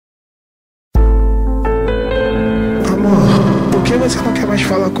você não quer mais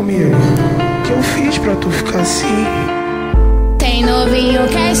falar comigo? O que eu fiz pra tu ficar assim? Tem novinho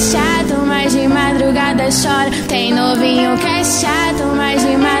que é chato, mas de madrugada chora. Tem novinho que é chato, mas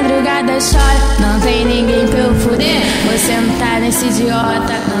de madrugada chora. Não tem ninguém pra eu fuder, vou sentar nesse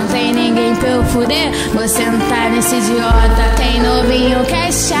idiota. Não tem ninguém pra eu fuder, vou sentar nesse idiota. Tem novinho que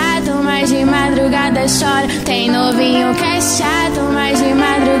é chato, mas de madrugada chora. Tem novinho que é chato, mas de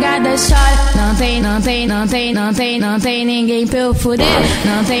madrugada chora. Não tem ninguém pra eu fuder.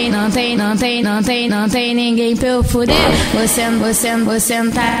 Não tem ninguém pra eu fuder. Vou sentar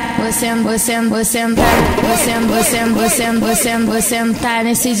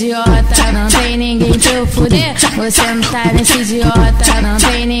nesse idiota. Não tem ninguém pra eu fuder, vou sentar nesse idiota. Não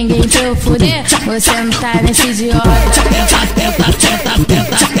tem ninguém pra eu fuder, vou sentar nesse idiota.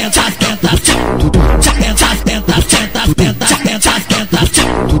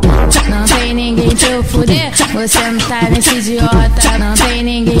 Não tem ninguém pra eu fuder, vou sentar nesse idiota. Não tem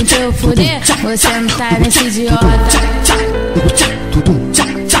ninguém pra eu fuder, vou sentar nesse idiota.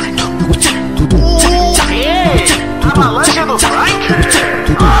 Avalanche do pike.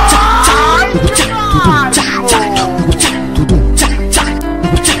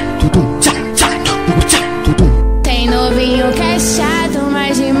 Tem novinho que é chato,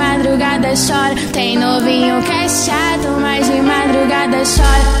 mas de madrugada chora. Tem novinho que é chato, mas de madrugada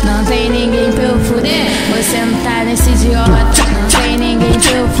chora. Não tem ninguém pra eu fuder, vou sentar nesse idiota. Não tem ninguém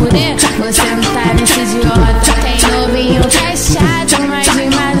pra eu fuder, vou sentar nesse idiota. Tem novinho que é chato, mas de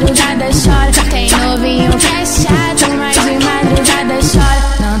madrugada chora. Tem novinho que é chato, mas de madrugada chora.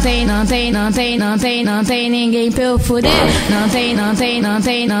 Não tem ninguém pra eu fuder. Não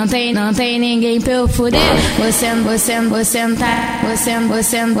tem ninguém pra eu fuder. Vou sentar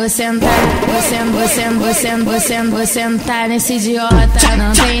nesse idiota.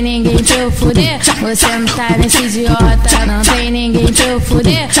 Não tem ninguém pra eu fuder, vou sentar nesse idiota. Não tem ninguém pra eu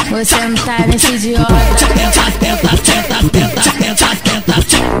fuder, vou sentar nesse idiota.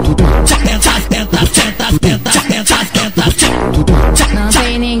 Não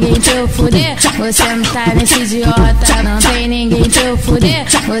tem ninguém pra eu fuder, vou sentar nesse idiota. Não tem ninguém pra eu fuder,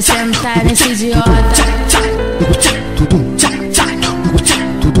 vou sentar nesse idiota.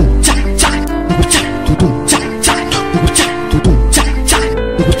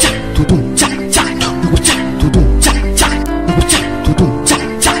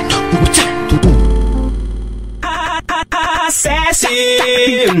 Acesse,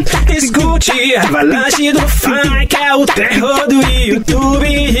 escute, Avalanche do Funk é o terror do YouTube.